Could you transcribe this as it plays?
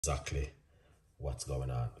exactly what's going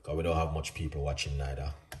on, because we don't have much people watching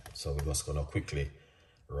neither, so we're just gonna quickly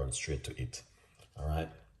run straight to it. All right,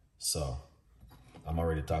 so I'm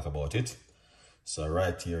already talking about it. So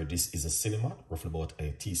right here, this is a cinnamon, roughly about a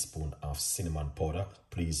teaspoon of cinnamon powder.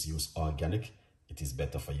 Please use organic. It is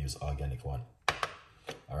better for use organic one.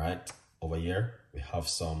 All right, over here we have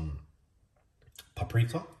some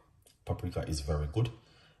paprika. Paprika is very good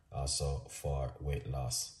also for weight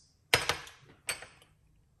loss.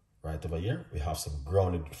 Right over here we have some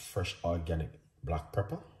grounded fresh organic black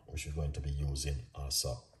pepper, which we're going to be using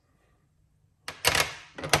also.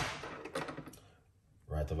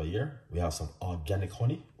 Right over here we have some organic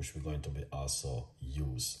honey, which we're going to be also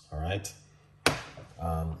use. All right,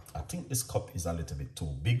 I think this cup is a little bit too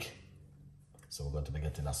big, so we're going to be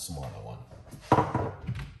getting a smaller one. All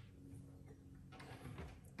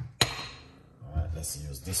right, let's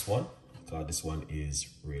use this one, because this one is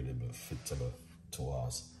really fitable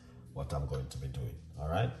towards what I'm going to be doing. All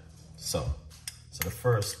right, so the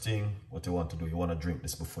first thing what you want to do, you want to drink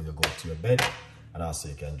this before you go to your bed, and also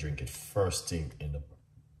you can drink it first thing in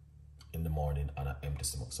the morning on an empty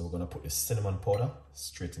stomach. So we're going to put the cinnamon powder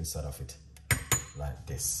straight inside of it like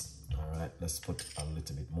this. All right, let's put a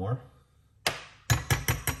little bit more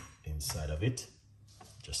inside of it,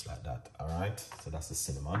 just like that. All right, so that's the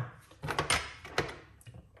cinnamon.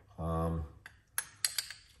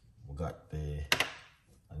 We got the,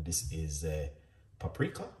 and this is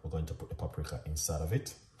paprika. We're going to put the paprika inside of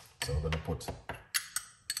it, so we're going to put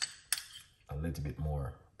a little bit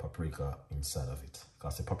more paprika inside of it,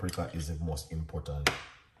 because the paprika is the most important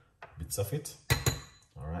bits of it.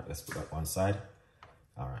 All right, let's put that one side.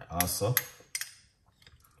 All right, also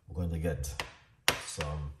we're going to get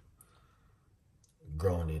some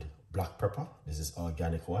grounded black pepper. This is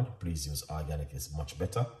organic one. Please use organic, it's much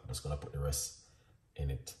better. I'm just gonna put the rest in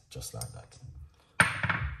it just like that.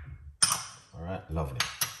 All right, lovely.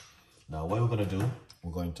 Now what we're gonna do,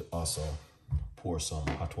 we're going to also pour some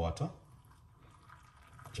hot water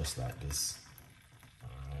just like this.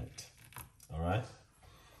 All right.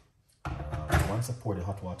 Once I pour the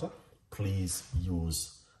hot water, please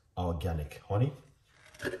use organic honey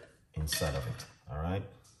inside of it. All right,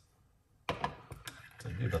 so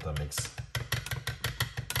give that a mix.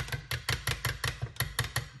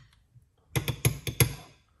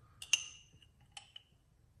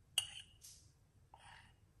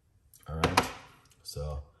 All right,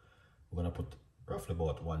 so we're gonna put roughly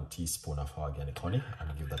about 1 teaspoon of organic honey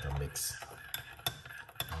and give that a mix.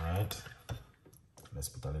 All right, let's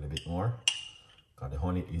put a little bit more, because the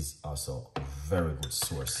honey is also a very good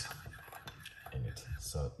source in it.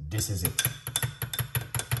 So this is it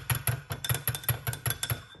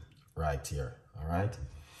right here. All right,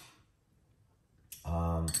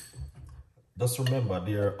 just remember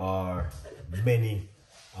there are many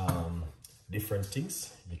different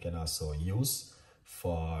things you can also use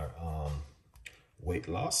for weight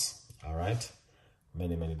loss. All right,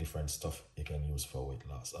 many different stuff you can use for weight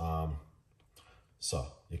loss. So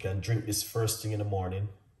you can drink this first thing in the morning,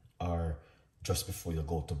 or just before you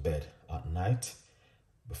go to bed at night.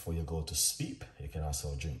 Before you go to sleep, you can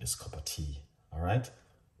also drink this cup of tea. All right,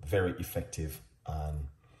 very effective and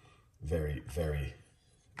very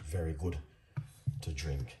good to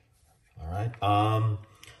drink. All right,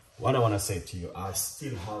 what I want to say to you, I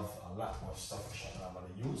still have a lot more stuff that I'm going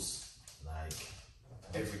to use, like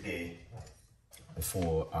every day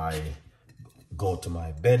before I go to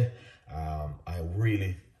my bed. I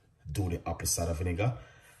really do the apple cider vinegar,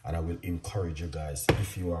 and I will encourage you guys,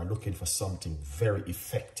 if you are looking for something very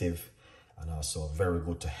effective and also very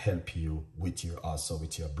good to help you with your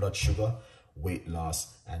blood sugar, weight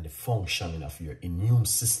loss, and the functioning of your immune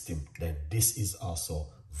system, then this is also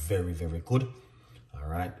very good. All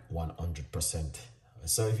right, 100%.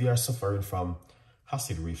 So if you are suffering from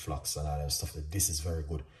acid reflux and all that stuff, this is very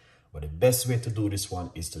good. But the best way to do this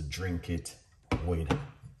one is to drink it with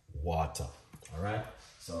water. All right,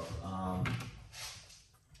 so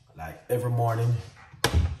like every morning,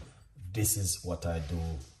 this is what I do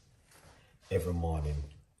every morning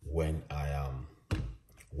when I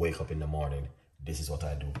wake up in the morning. This is what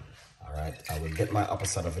I do. All right, I will get my apple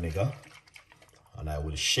cider vinegar and I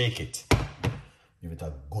will shake it, give it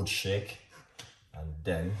a good shake, and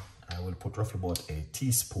then I will put roughly about a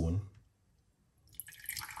teaspoon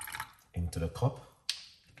into the cup.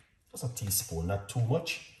 Just a teaspoon, not too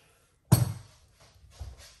much.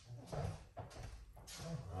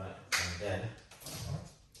 Alright, and then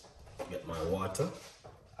get my water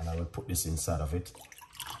and I will put this inside of it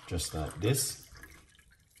just like this,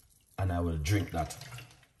 and I will drink that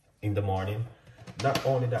in the morning. Not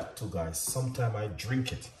only that too, guys, sometimes I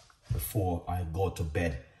drink it before I go to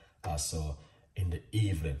bed also in the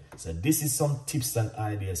evening. So this is some tips and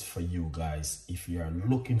ideas for you guys if you are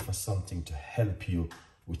looking for something to help you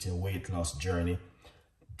with your weight loss journey,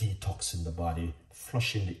 detoxing the body,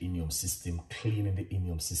 flushing the immune system, cleaning the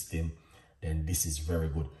immune system. Then this is very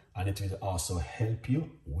good, and it will also help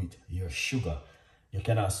you with your sugar. You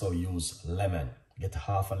can also use lemon. Get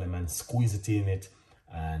half a lemon, squeeze it in it,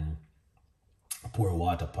 and pour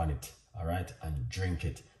water upon it, all right, and drink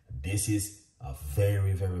it. This is a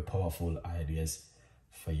very, very powerful ideas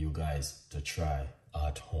for you guys to try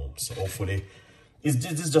at home. So hopefully this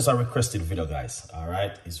is just a requested video, guys, all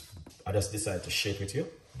right. I just decided to share it with you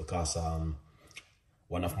because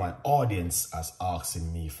one of my audience has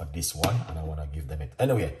asking me for this one, and I want to give them it.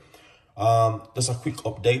 Anyway, just a quick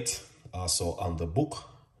update also on the book,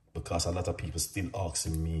 because a lot of people still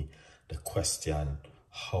asking me the question,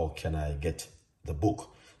 how can I get the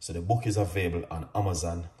book? So the book is available on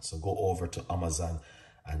Amazon. So go over to Amazon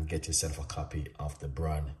and get yourself a copy of the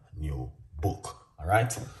brand new book. All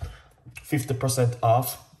right, 50%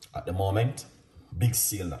 off at the moment. Big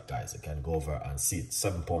sale, that, guys. You can go over and see it.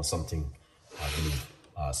 £7 something, I believe.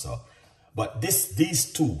 But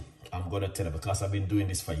these two, I'm going to tell you, because I've been doing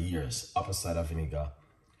this for years, apple cider vinegar,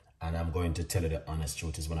 and I'm going to tell you the honest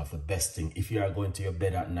truth, is one of the best things. If you are going to your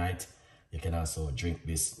bed at night, you can also drink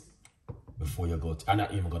this before you go. I'm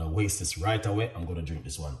not even going to waste this right away. I'm going to drink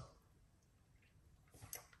this one.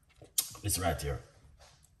 This right here.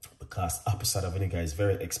 Because apple cider vinegar is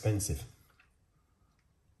very expensive.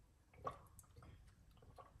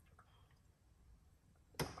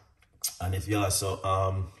 And if you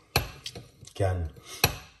also can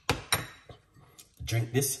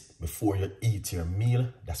drink this before you eat your meal,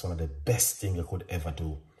 that's one of the best things you could ever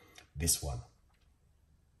do. This one.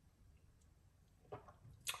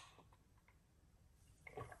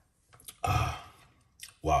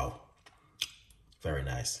 Wow. Very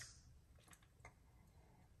nice.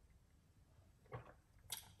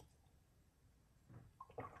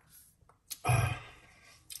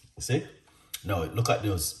 See? No, look at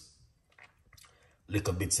those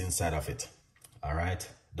little bits inside of it. All right,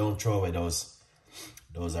 don't throw away those.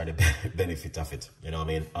 Those are the benefit of it. You know what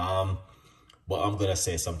I mean? But I'm gonna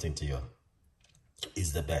say something to you.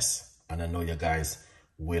 It's the best, and I know you guys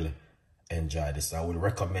will enjoy this. I will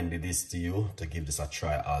recommend this to you to give this a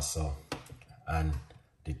try also. And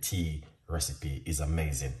the tea recipe is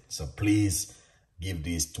amazing. So please give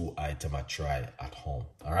these two items a try at home.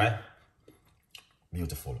 All right,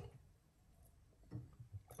 beautiful.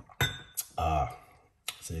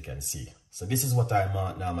 So you can see. So this is what I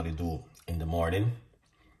normally do in the morning,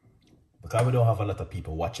 because we don't have a lot of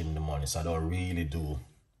people watching in the morning, so I don't really do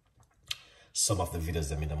some of the videos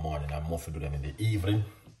them in the morning. I mostly do them in the evening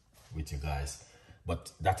with you guys.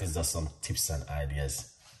 But that is just some tips and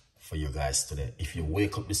ideas for you guys today. If you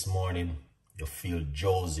wake up this morning, you feel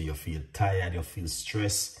drowsy, you feel tired, you feel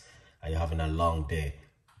stressed, and you're having a long day,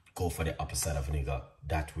 go for the apple cider vinegar.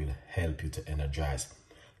 That will help you to energize.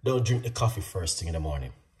 Don't drink the coffee first thing in the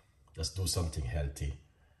morning. Just do something healthy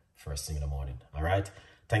first thing in the morning. All right.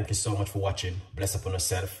 Thank you so much for watching. Bless upon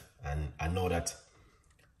yourself. And I know that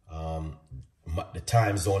the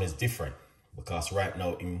time zone is different, because right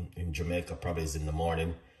now in Jamaica probably is in the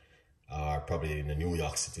morning, or probably in the New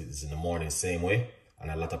York City is in the morning, same way. And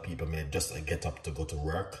a lot of people may just get up to go to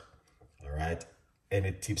work. All right.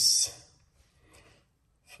 Any tips?